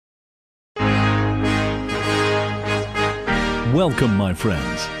Welcome, my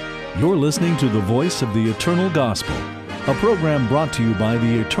friends. You're listening to the Voice of the Eternal Gospel, a program brought to you by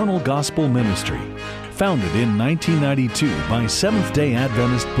the Eternal Gospel Ministry, founded in 1992 by Seventh-day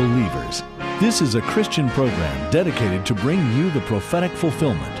Adventist believers. This is a Christian program dedicated to bring you the prophetic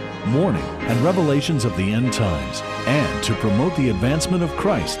fulfillment, warning, and revelations of the end times, and to promote the advancement of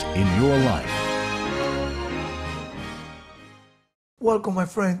Christ in your life. Welcome, my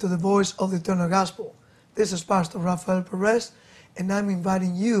friend, to the Voice of the Eternal Gospel. This is Pastor Raphael Perez, and I'm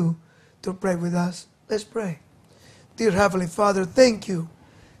inviting you to pray with us. Let's pray. Dear Heavenly Father, thank you.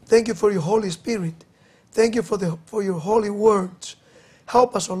 Thank you for your Holy Spirit. Thank you for your holy words.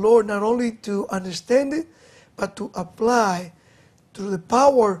 Help us, O Lord, not only to understand it, but to apply through the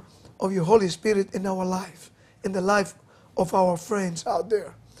power of your Holy Spirit in our life, in the life of our friends out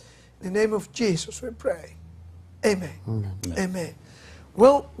there. In the name of Jesus, we pray. Amen. Amen. Amen.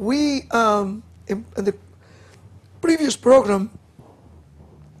 Well, we, in the previous program,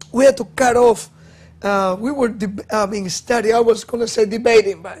 we had to cut off. We were studying. I was going to say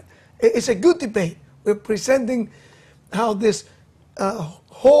debating, but it's a good debate. We're presenting how this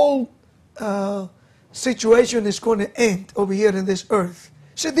whole situation is going to end over here in this earth.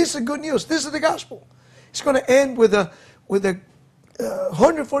 See, this is good news. This is the gospel. It's going to end with a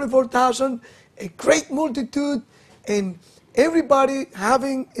 144,000, a great multitude, and everybody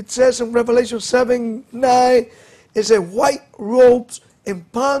having, it says in Revelation 7:9, it says white robes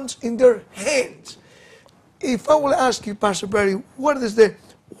and palms in their hands. If I will ask you, Pastor Barry, what does the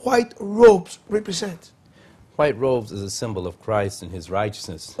white robes represent? White robes is a symbol of Christ and his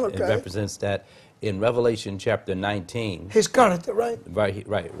righteousness. Okay. It represents that in Revelation chapter 19. His character, right? Right.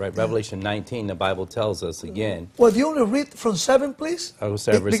 Yeah. Revelation 19, the Bible tells us again. Well, do you only read from 7, please? I will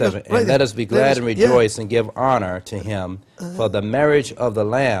start verse 7. And let us be glad and rejoice and give honor to him, for the marriage of the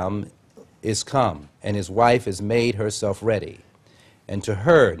Lamb is come, and his wife has made herself ready. And to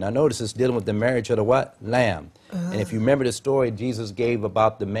her, now notice it's dealing with the marriage of the what? Lamb. And if you remember the story Jesus gave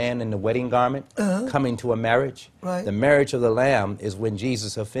about the man in the wedding garment coming to a marriage, the marriage of the Lamb is when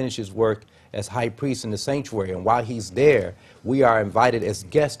Jesus has finished his work as high priest in the sanctuary. And while he's there, we are invited as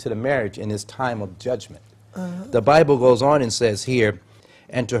guests to the marriage in this time of judgment. The Bible goes on and says here,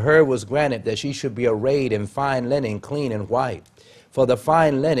 and to her was granted that she should be arrayed in fine linen, clean and white. For the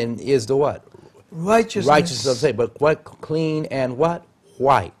fine linen is the what? Righteousness. Righteousness, but what? Clean and what?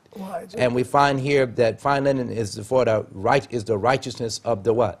 White. And we find here that fine linen is for the righteousness of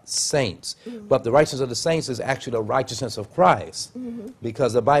the what? Saints. But the righteousness of the saints is actually the righteousness of Christ.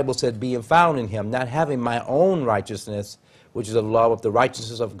 Because the Bible said, being found in him, not having my own righteousness, which is of the law, of the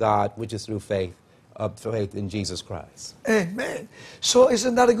righteousness of God, which is through faith in Jesus Christ. Amen. So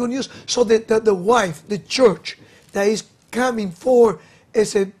isn't that a good news? So that the wife, the church that is coming for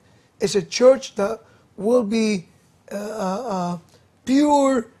is a church that will be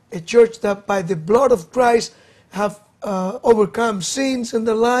pure, a church that by the blood of Christ have overcome sins in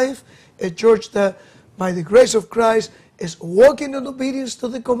their life, a church that by the grace of Christ is walking in obedience to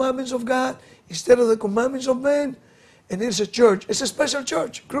the commandments of God instead of the commandments of men. And it's a church, it's a special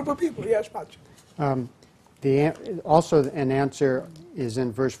church, group of people. Yes, Patrick. Also an answer is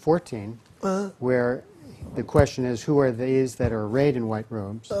in verse 14, where the question is, who are these that are arrayed in white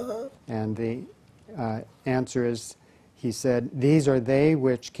robes? And the answer is, he said, these are they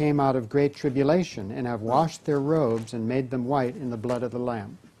which came out of great tribulation and have washed their robes and made them white in the blood of the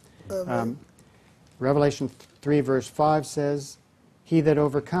Lamb. Revelation 3 verse 5 says, he that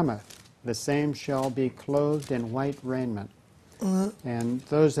overcometh, the same shall be clothed in white raiment. And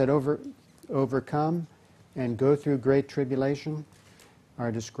those that overcome and go through great tribulation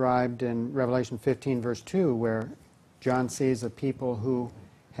are described in Revelation 15 verse 2, where John sees a people who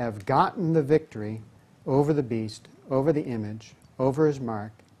have gotten the victory over the beast, over the image, over his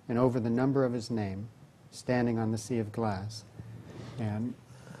mark, and over the number of his name, standing on the sea of glass. And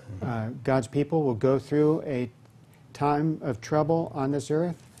God's people will go through a time of trouble on this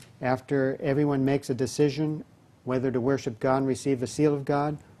earth after everyone makes a decision whether to worship God and receive the seal of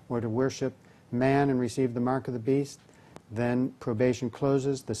God, or to worship man and receive the mark of the beast. Then probation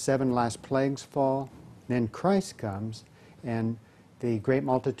closes, the 7 last plagues fall, then Christ comes, and the great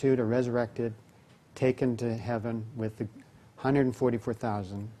multitude are resurrected, taken to heaven with the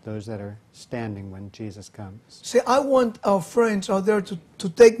 144,000, those that are standing when Jesus comes. See, I want our friends out there to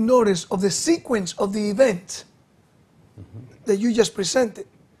take notice of the sequence of the event that you just presented.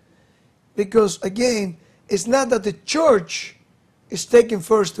 Because, again, it's not that the church is taken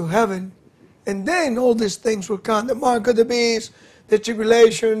first to heaven, and then all these things will come, the mark of the beast, the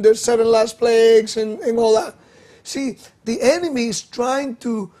tribulation, the 7 last plagues, and all that. See, the enemy is trying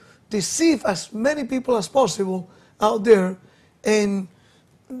to deceive as many people as possible out there And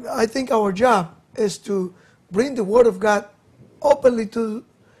I think our job is to bring the Word of God openly to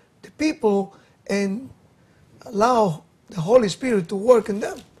the people and allow the Holy Spirit to work in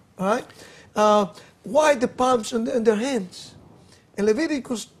them. All right? Why the palms in their hands? In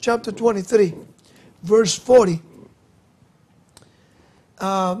Leviticus chapter 23, verse 40,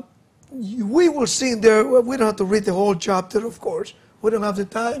 we will see there, we don't have to read the whole chapter, of course. We don't have the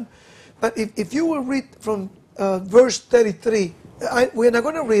time. But if you will read from verse 33, we're not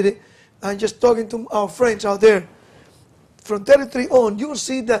going to read it. I'm just talking to our friends out there. From 33 on, you will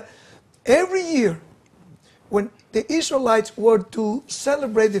see that every year, when the Israelites were to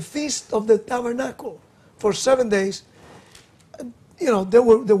celebrate the Feast of the Tabernacle for 7 days, they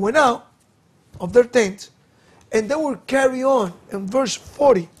went out of their tents, and they will carry on. In verse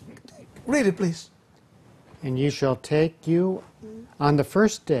 40, read it, please. And ye shall take you on the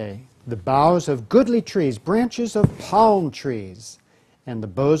first day the boughs of goodly trees, branches of palm trees, and the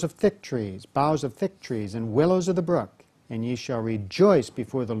boughs of thick trees, and willows of the brook, and ye shall rejoice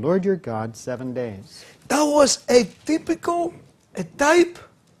before the Lord your God 7 days. That was a type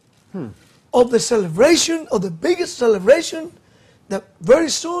of the celebration, of the biggest celebration that very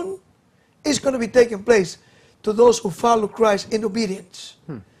soon is going to be taking place to those who follow Christ in obedience.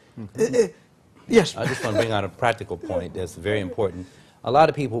 Yes. I just want to bring out a practical point that's very important. A lot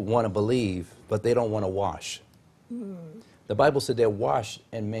of people want to believe, but they don't want to wash. The Bible said they washed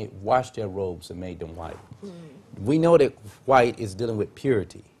their robes and made them white. We know that white is dealing with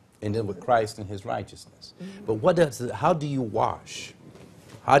purity and dealing with Christ and His righteousness. But how do you wash?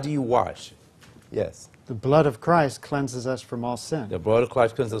 How do you wash? Yes. The blood of Christ cleanses us from all sin. The blood of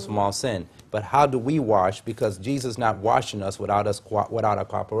Christ cleanses us from all sin. But how do we wash? Because Jesus is not washing us without our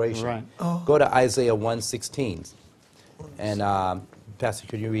cooperation. Right. Oh. Go to Isaiah 1:16. And Pastor,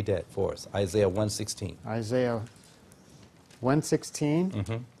 could you read that for us? Isaiah 1:16. Isaiah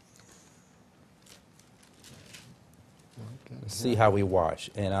 1:16. See how we wash.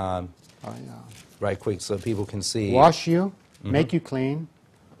 And right quick so people can see. Wash you, make you clean.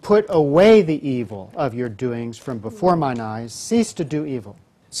 Put away the evil of your doings from before mine eyes. Cease to do evil.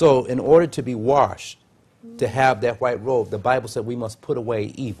 So in order to be washed, to have that white robe, the Bible said we must put away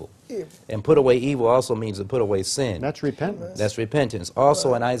evil. And put away evil also means to put away sin. That's repentance. That's repentance.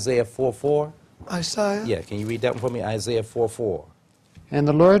 Also in Isaiah 4:4. Isaiah? Yeah, can you read that one for me? Isaiah 4:4. And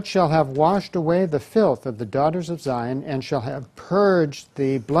the Lord shall have washed away the filth of the daughters of Zion, and shall have purged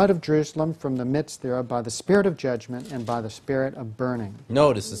the blood of Jerusalem from the midst thereof by the spirit of judgment and by the spirit of burning.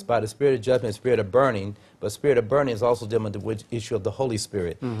 Notice it's by the spirit of judgment and spirit of burning, but spirit of burning is also dealing with the issue of the Holy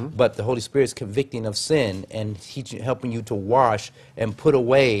Spirit. But the Holy Spirit is convicting of sin and helping you to wash and put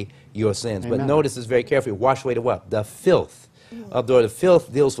away your sins. Amen. But notice this very carefully. Wash away the what? The filth. The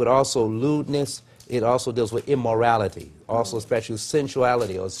filth deals with also lewdness. It also deals with immorality, also especially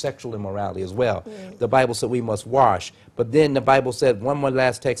sensuality or sexual immorality as well. The Bible said we must wash. But then the Bible said, one more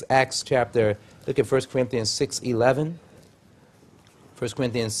last text, Acts chapter, look at 1 Corinthians 6:11. 1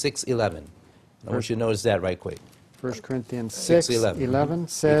 Corinthians 6:11. I want you to notice that right quick. 1 Corinthians 6:11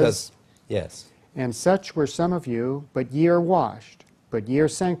 says, yes. And such were some of you, but ye are washed, but ye are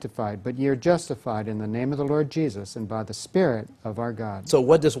sanctified, but ye are justified in the name of the Lord Jesus and by the Spirit of our God. So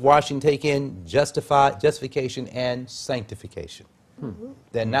what does washing take in? Justification and sanctification.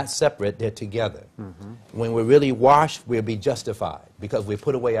 They're not separate, they're together. When we're really washed, we'll be justified because we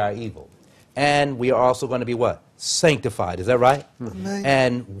put away our evil. And we are also going to be what? Sanctified. Is that right?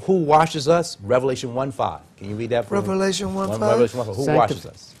 And who washes us? Revelation 1:5. Can you read that for me? Revelation 1:5. Revelation 1:5. Who washes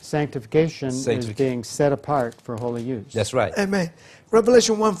us? Sanctification is being set apart for holy use. That's right. Amen.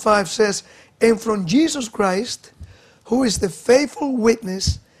 Revelation 1:5 says, and from Jesus Christ, who is the faithful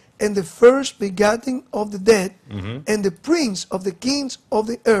witness and the first begotten of the dead, and the prince of the kings of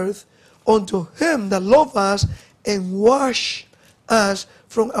the earth, unto him that loved us and washed us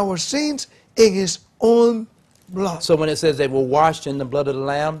from our sins in his own blood. So when it says they were washed in the blood of the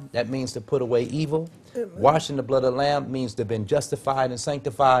Lamb, that means to put away evil. Washed in the blood of the Lamb means they've been justified and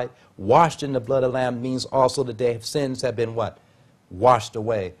sanctified. Washed in the blood of the Lamb means also that their sins have been what? Washed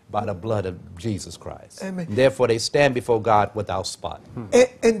away by the blood of Jesus Christ. Amen. Therefore they stand before God without spot.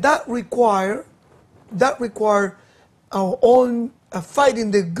 And that require our own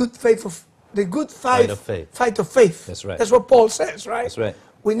fighting the good faith of the good fight of faith. Fight of faith. That's right. That's what Paul says, right? That's right.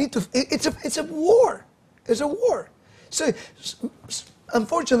 We need to. It's a war. It's a war. So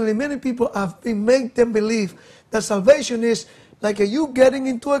unfortunately, many people have been made them believe that salvation is like you getting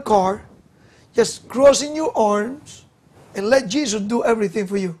into a car, just crossing your arms, and let Jesus do everything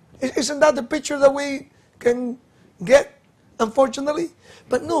for you. Isn't that the picture that we can get, unfortunately?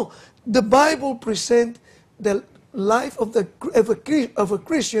 But no, the Bible presents the life of a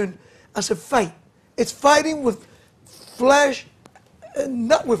Christian as a fight. It's fighting with flesh,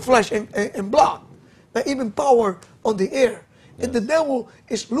 not with flesh and blood, but even power on the air. Yes. And the devil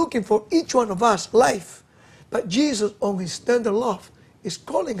is looking for each one of us life. But Jesus, on his tender love, is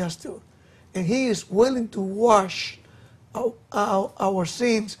calling us to. And he is willing to wash our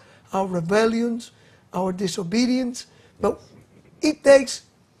sins, our rebellions, our disobedience. But it takes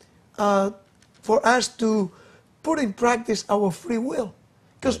for us to put in practice our free will.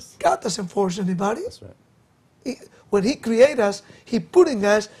 Because yes. God doesn't force anybody. That's right. When he created us, he put in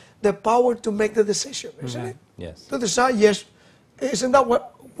us the power to make the decision, isn't it? Yes. To decide, yes. Isn't that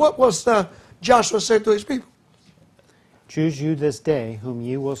what was Joshua said to his people? Choose you this day whom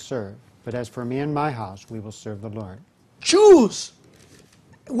you will serve, but as for me and my house, we will serve the Lord. Choose.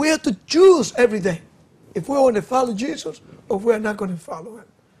 We have to choose every day if we want to follow Jesus or if we are not going to follow him.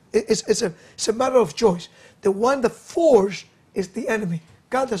 It's a matter of choice. The one that forces is the enemy.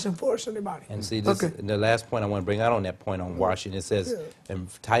 God doesn't force anybody. And see, this, the last point I want to bring out on that point on washing, it says in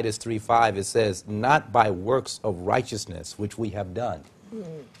Titus 3:5, it says, not by works of righteousness which we have done,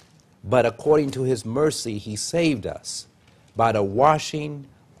 but according to his mercy he saved us by the washing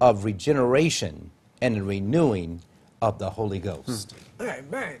of regeneration and the renewing of the Holy Ghost.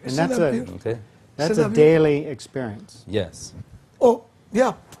 Amen. And that's a daily experience. Yes. Oh,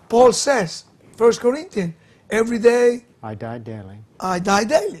 yeah. Paul says, 1 Corinthians, every day I die daily. I die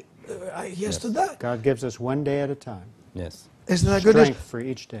daily. He has to die. God gives us one day at a time. Yes. Isn't that good? Strength for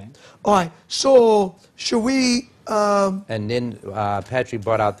each day. All right. So, should we... and then Patrick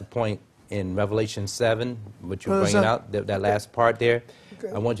brought out the point in Revelation 7, what you're bringing out, that last part there.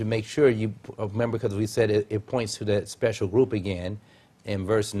 Okay. I want you to make sure you remember, because we said it points to that special group again. In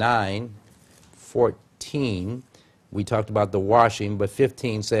verse 9, 14, we talked about the washing, but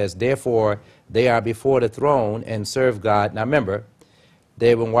 15 says, therefore they are before the throne and serve God. Now remember, they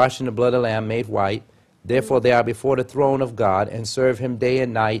have been washed in the blood of the Lamb, made white. Therefore they are before the throne of God and serve him day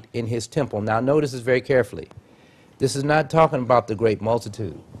and night in his temple. Now notice this very carefully. This is not talking about the great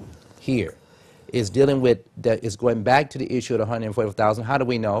multitude here. It's dealing with, that is going back to the issue of the 144,000. How do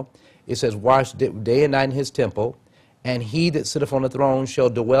we know? It says, wash day and night in his temple, and he that sitteth on the throne shall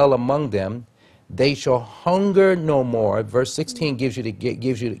dwell among them. They shall hunger no more. Verse 16 gives you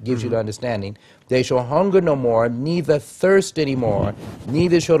the understanding. They shall hunger no more, neither thirst anymore,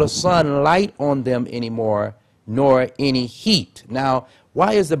 neither shall the sun light on them anymore, nor any heat. Now,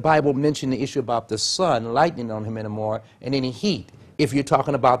 why is the Bible mentioning the issue about the sun lightning on him anymore and any heat if you're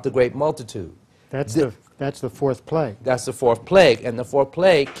talking about the great multitude? That's the fourth plague. That's the fourth plague. And the fourth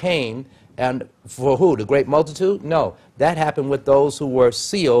plague came, and for who? The great multitude? No. That happened with those who were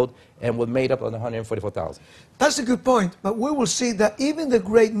sealed and were made up of the 144,000. That's a good point. But we will see that even the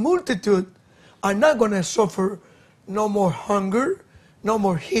great multitude are not going to suffer no more hunger, no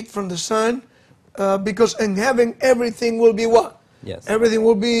more heat from the sun, because in heaven everything will be what? Yes. Everything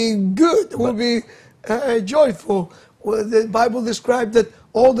will be good, will be joyful. Well, the Bible describes that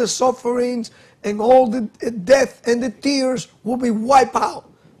all the sufferings and all the death and the tears will be wiped out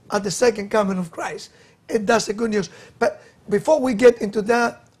at the second coming of Christ. And that's the good news. But before we get into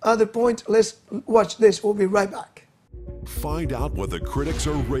that other point, let's watch this. We'll be right back. Find out what the critics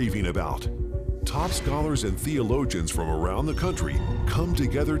are raving about. Top scholars and theologians from around the country come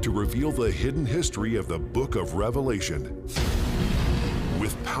together to reveal the hidden history of the book of Revelation.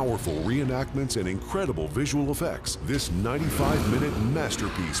 With powerful reenactments and incredible visual effects, this 95-minute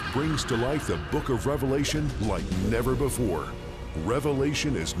masterpiece brings to life the book of Revelation like never before.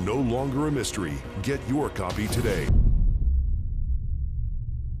 Revelation is no longer a mystery. Get your copy today.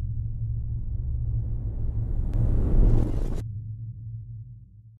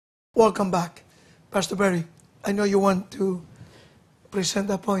 Welcome back. Pastor Perry, I know you want to present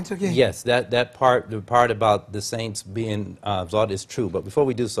that point again. Yes, that part, the part about the saints being exalted is true. But before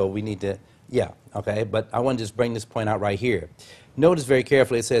we do so, we need to, okay. But I want to just bring this point out right here. Notice very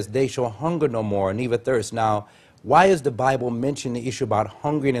carefully, it says, they shall hunger no more, neither thirst. Now, why is the Bible mentioning the issue about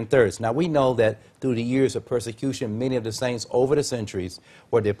hungering and thirst? Now, we know that through the years of persecution, many of the saints over the centuries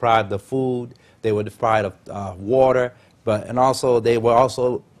were deprived of food, they were deprived of water, and also they were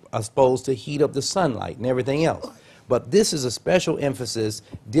also exposed to heat of the sunlight and everything else. But this is a special emphasis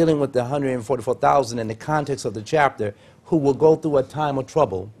dealing with the 144,000 in the context of the chapter who will go through a time of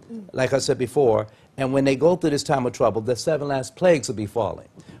trouble, like I said before, and when they go through this time of trouble, the 7 last plagues will be falling.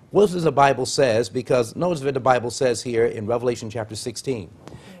 What does the Bible says? Because notice what the Bible says here in Revelation chapter 16.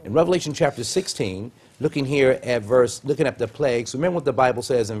 In Revelation chapter 16, looking at the plagues, remember what the Bible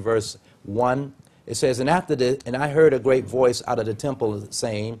says in verse 1? It says, and I heard a great voice out of the temple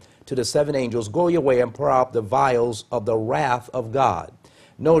saying to the 7 angels, go your way and pour out the vials of the wrath of God.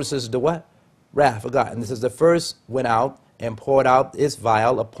 Notice this is the what? Wrath of God. And this is the first went out and poured out its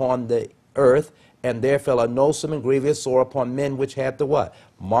vial upon the earth, and there fell a noisome and grievous sore upon men which had the what?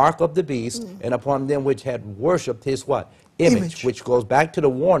 Mark of the beast, and upon them which had worshipped his what? Image, which goes back to the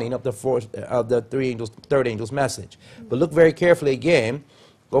warning of the third angel's message. But look very carefully again,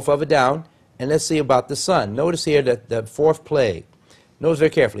 go further down, and let's see about the sun. Notice here that the 4th plague. Notice very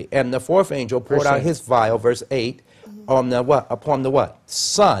carefully. And the 4th angel poured out his vial, verse 8, on the what? Upon the what?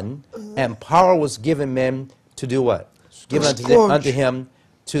 Sun, and power was given men to do what? Given unto him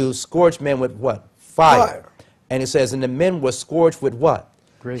to scorch men with what? Fire. And it says, and the men were scorched with what?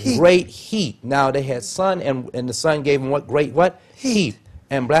 Great heat. Now they had sun, and the sun gave them what? Great what? Heat.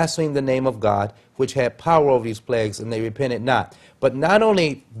 And blasphemed the name of God, which had power over these plagues, and they repented not. But not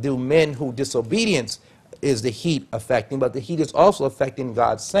only do men who disobedience is the heat affecting, but the heat is also affecting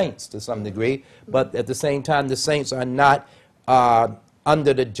God's saints to some degree. But at the same time, the saints are not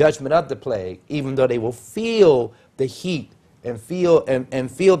under the judgment of the plague, even though they will feel the heat and feel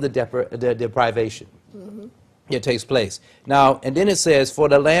the deprivation. It takes place. Now, and then it says, for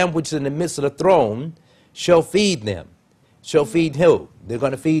the Lamb which is in the midst of the throne shall feed them. Shall feed who? They're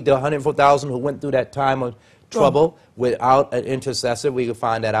going to feed the 104,000 who went through that time of trouble without an intercessor. We can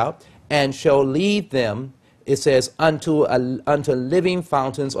find that out. And shall lead them, it says, unto living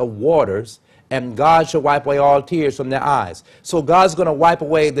fountains of waters, and God shall wipe away all tears from their eyes. So God's going to wipe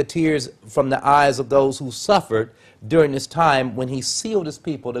away the tears from the eyes of those who suffered during this time when he sealed his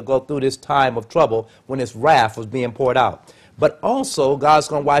people to go through this time of trouble when his wrath was being poured out. But also, God's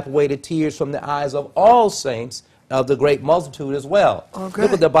going to wipe away the tears from the eyes of all saints of the great multitude as well. Okay.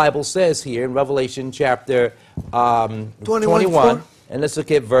 Look what the Bible says here in Revelation chapter 21, and let's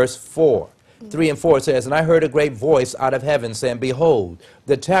look at verse 4. 3 and 4 says, and I heard a great voice out of heaven saying, behold,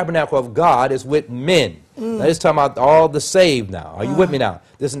 the tabernacle of God is with men. Now this is talking about all the saved now. Are you with me now?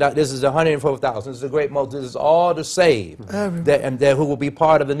 This is 104,000. This is a great multitude. This is all the saved that who will be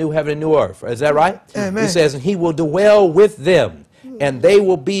part of the new heaven and new earth. Is that right? Amen. He says, and he will dwell with them, and they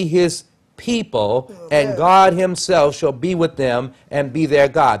will be his people, and God himself shall be with them and be their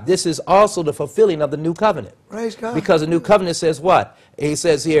God. This is also the fulfilling of the new covenant. Praise God. Because the new covenant says what? He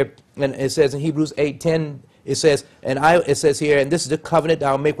says here, and it says in Hebrews 8:10, it says, it says here, and this is the covenant that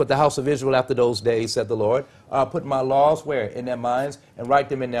I'll make with the house of Israel after those days, said the Lord. I'll put my laws where? In their minds, and write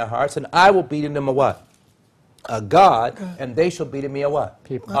them in their hearts, and I will be to them a what? A God, and they shall be to me a what?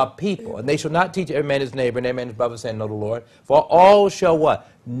 People. A people. And they shall not teach every man his neighbor and every man his brother, saying, know the Lord. For all shall what?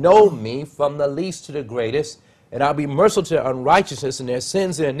 Know me, from the least to the greatest, and I'll be merciful to their unrighteousness, and their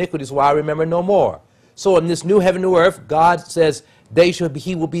sins and iniquities will I remember no more. So in this new heaven, new earth, God says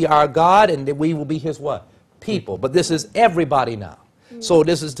he will be our God, and that we will be his what? People. But this is everybody now. So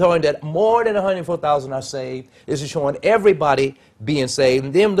this is showing that more than 104,000 are saved. This is showing everybody being saved.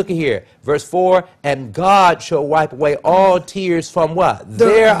 And then look at here, verse 4, and God shall wipe away all tears from what?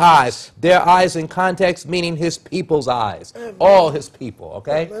 Their eyes. Their eyes in context meaning his people's eyes. Amen. All his people,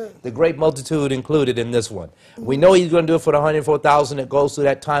 okay? Amen. The great multitude included in this one. We know he's going to do it for the 104,000 that goes through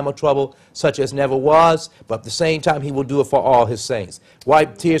that time of trouble such as never was, but at the same time he will do it for all his saints.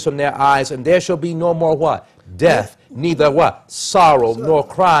 Wipe tears from their eyes, and there shall be no more what? Death, neither what? Sorrow, nor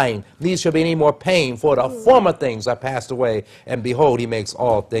crying, neither shall be any more pain, for the former things are passed away, and behold, he makes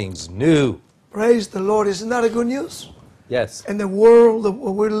all things new. Praise the Lord. Isn't that a good news? Yes. In the world that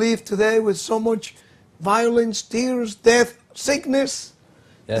we live today with so much violence, tears, death, sickness,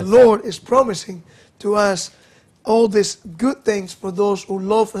 the Lord is promising to us all these good things for those who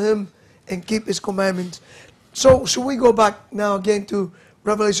love him and keep his commandments. So should we go back now again to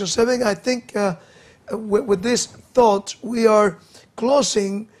Revelation 7? I think with this thought, we are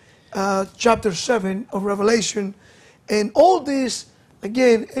closing chapter 7 of Revelation. And all this,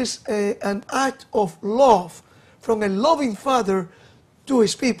 again, is an act of love from a loving Father to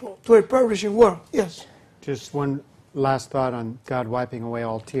his people, to a perishing world. Yes? Just one last thought on God wiping away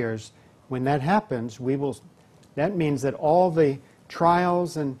all tears. When that happens, that means that all the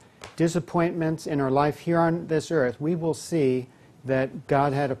trials and disappointments in our life here on this earth, we will see that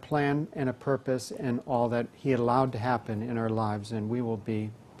God had a plan and a purpose and all that he allowed to happen in our lives, and we will be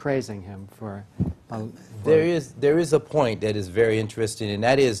praising him for there is a point that is very interesting, and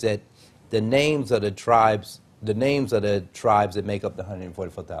that is that the names of the tribes that make up the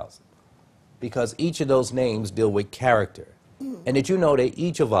 144,000, because each of those names deal with character. And did you know that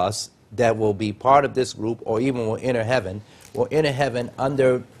each of us that will be part of this group, or even will enter heaven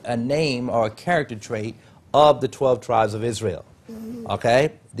under a name or a character trait of the 12 tribes of Israel?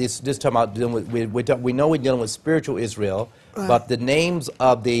 Okay? This talking about dealing with, we know we're dealing with spiritual Israel, but the names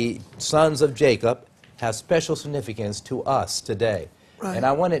of the sons of Jacob have special significance to us today. Right. And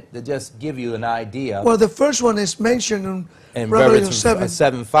I wanted to just give you an idea. Well, the first one is mentioned in Revelation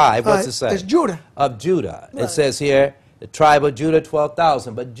 7:5. What's it say? It's Judah. Of Judah. Right. It says here, the tribe of Judah,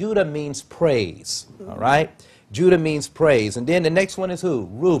 12,000. But Judah means praise. All right? Judah means praise. And then the next one is who?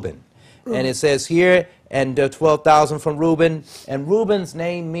 Reuben. And it says here, and 12,000 from Reuben. And Reuben's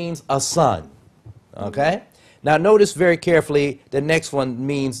name means a son. Okay? Now notice very carefully, the next one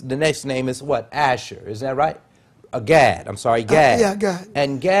means, the next name is what? Asher. Is that right? Gad. I'm sorry, Gad. Yeah, Gad.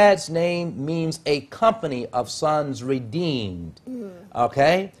 And Gad's name means a company of sons redeemed.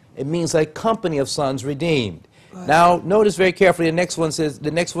 Okay? It means a company of sons redeemed. Right. Now, notice very carefully, the next one says,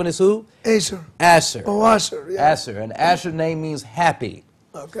 the next one is who? Asher. Asher. Oh, Asher, yeah. Asher. And Asher's name means happy.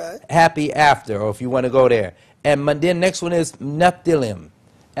 Okay. Happy after, or if you want to go there. And then next one is Nephilim.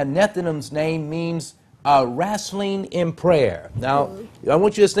 And Nephilim's name means wrestling in prayer. Now, I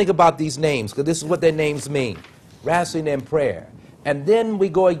want you to think about these names, because this is what their names mean. Wrestling in prayer. And then we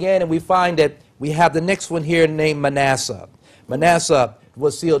go again and we find that we have the next one here named Manasseh. Manasseh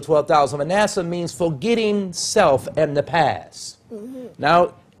was sealed 12,000. Manasseh means forgetting self and the past.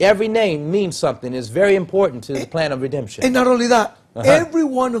 Now, every name means something. It's very important to the plan of redemption. And not only that, every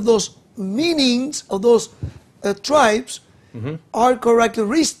one of those meanings of those tribes are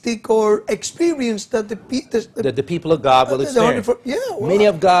characteristic or experience that the people of God will experience. Many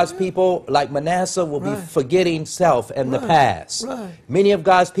of God's people, like Manasseh, will be forgetting self and the past. Many of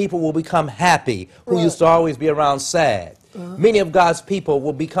God's people will become happy, who used to always be around sad. Many of God's people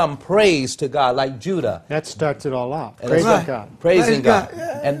will become praised to God, like Judah. That starts it all off. Praising God. Praising God.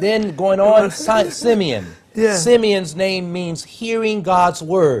 And then going on, Simeon. Simeon's name means hearing God's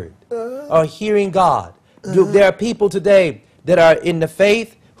word, or hearing God. There are people today that are in the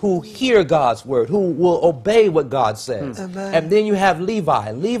faith who hear God's word, who will obey what God says. And then you have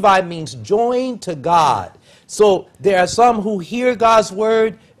Levi. Levi means joined to God. So there are some who hear God's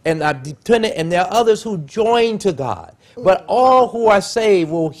word and are dependent, and there are others who join to God. But all who are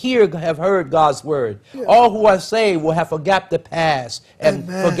saved will have heard God's word. All who are saved will have forgot the past and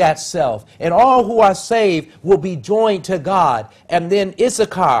forgot self. And all who are saved will be joined to God. And then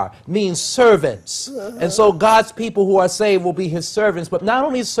Issachar means servants. And so God's people who are saved will be his servants. But not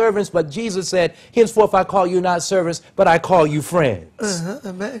only servants, but Jesus said, henceforth I call you not servants, but I call you friends.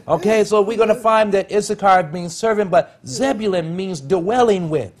 Okay, so we're going to find that Issachar means servant, but Zebulun means dwelling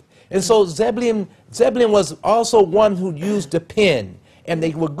with. And so Zebulun was also one who used the pen, and they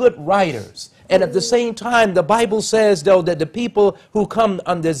were good writers. And at the same time, the Bible says, though, that the people who come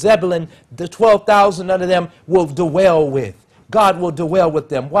under Zebulun, the 12,000 under them, will dwell with. God will dwell with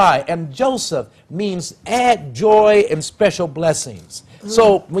them. Why? And Joseph means add joy and special blessings.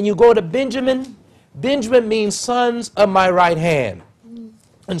 So when you go to Benjamin, Benjamin means sons of my right hand.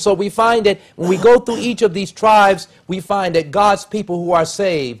 And so we find that when we go through each of these tribes, we find that God's people who are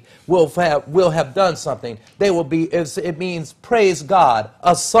saved will have done something. They will be, it means praise God,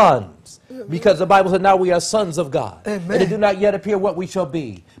 as sons. Because the Bible said, now we are sons of God. And it do not yet appear what we shall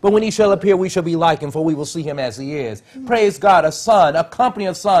be. But when he shall appear, we shall be like him, for we will see him as he is. Praise God, a son, a company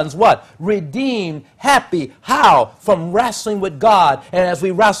of sons, what? Redeemed, happy. How? From wrestling with God. And as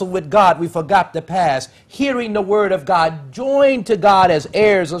we wrestle with God, we forgot the past. Hearing the word of God, joined to God as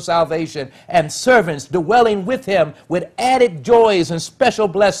heirs of salvation, and servants dwelling with him with added joys and special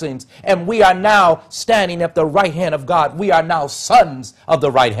blessings. And we are now standing at the right hand of God. We are now sons of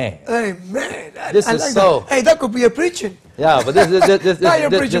the right hand. Amen. This is like so. Hey, that could be a preaching. Yeah, but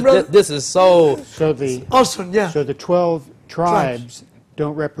this is so awesome. Yeah. So the 12 tribes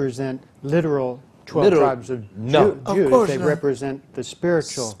don't represent literal 12 tribes of Jews. Of course, they represent the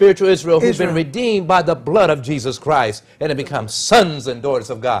spiritual Israel who've been redeemed by the blood of Jesus Christ and have become sons and daughters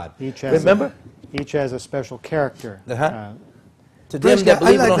of God. Each has a special character. To them that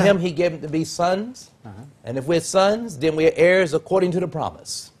believe on him, he gave them to be sons. And if we're sons, then we're heirs according to the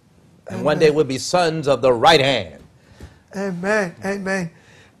promise. And one day we'll be sons of the right hand. Amen. Amen.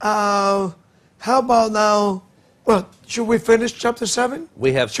 How about now? Well, should we finish chapter 7?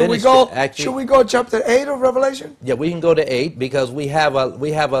 We have finished. Should we go chapter 8 of Revelation? Yeah, we can go to 8 because there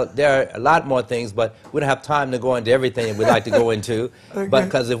are a lot more things, but we don't have time to go into everything that we'd like to go into. But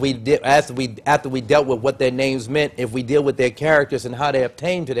because if we did, after we dealt with what their names meant, if we deal with their characters and how they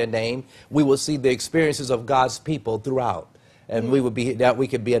obtained to their name, we will see the experiences of God's people throughout, and we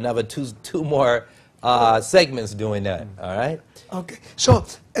could be another two more segments doing that. All right. Okay. So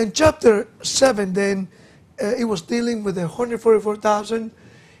in chapter 7, then. It was dealing with the 144,000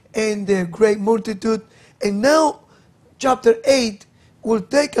 and the great multitude. And now, chapter 8 will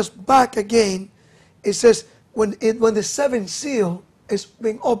take us back again. It says when the seventh seal is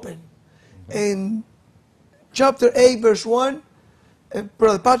being opened. In chapter 8, verse 1,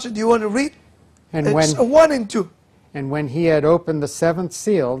 Brother Patrick, do you want to read? And It's when 1 and 2. And when he had opened the seventh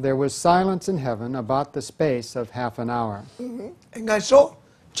seal, there was silence in heaven about the space of half an hour. And I saw,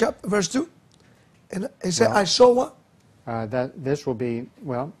 verse 2, and it said, I saw what? This will be,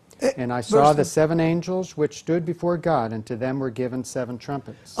 and I verse saw the 2. 7 angels which stood before God, and to them were given 7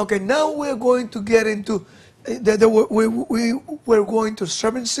 trumpets. Okay, now we're going to get into, we're going to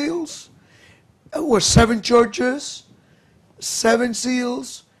 7 seals, we're 7 churches, 7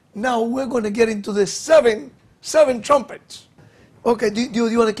 seals. Now we're going to get into the 7 trumpets. Okay, do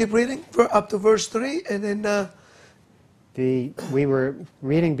you want to keep reading up to verse 3, and then... We were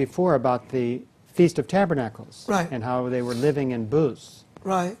reading before about the Feast of Tabernacles, right, and how they were living in booths,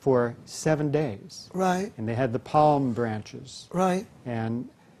 right, for 7 days, right, and they had the palm branches, right, and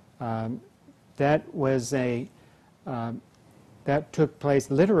that was that took place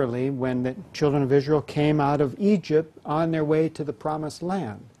literally when the children of Israel came out of Egypt on their way to the Promised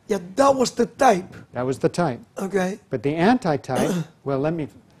Land. Yeah, that was the type. That was the type. Okay. But the anti-type, well, let me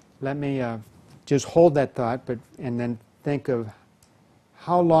just hold that thought, and then think of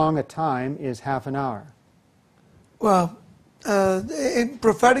how long a time is half an hour. Well, in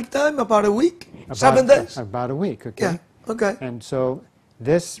prophetic time, about a week, 7 days. About a week, okay. Yeah. Okay. And so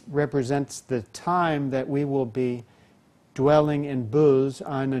this represents the time that we will be dwelling in booths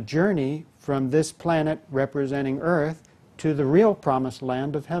on a journey from this planet representing Earth to the real promised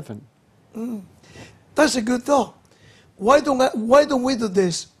land of heaven. That's a good thought. Why don't we do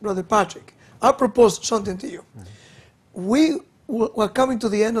this, Brother Patrick? I propose something to you. We're coming to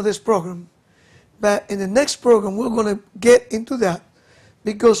the end of this program, but in the next program we're going to get into that,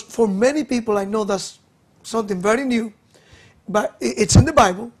 because for many people I know that's something very new, but it's in the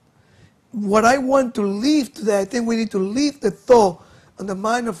Bible. What I want to leave today, I think we need to leave the thought on the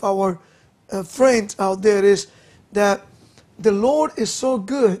mind of our friends out there, is that the Lord is so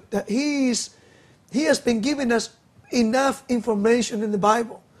good that He has been giving us enough information in the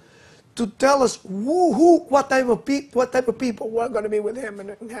Bible to tell us what type of people we're going to be with Him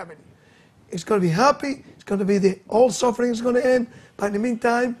in heaven. It's going to be happy. It's going to be all suffering is going to end. But in the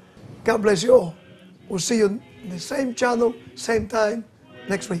meantime, God bless you all. We'll see you on the same channel, same time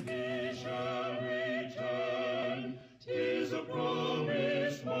next week.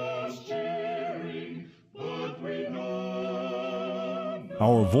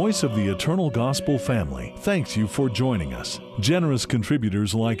 Our Voice of the Eternal Gospel family thanks you for joining us. Generous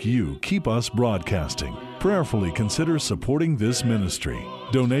contributors like you keep us broadcasting. Prayerfully consider supporting this ministry.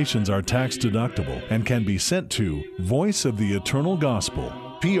 Donations are tax deductible and can be sent to Voice of the Eternal Gospel,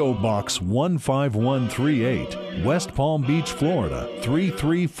 P.O. Box 15138, West Palm Beach, Florida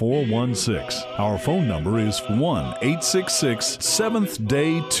 33416. Our phone number is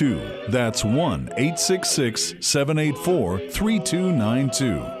 1-866-7th-Day-2. That's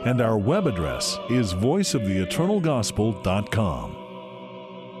 1-866-784-3292. And our web address is voiceoftheeternalgospel.com.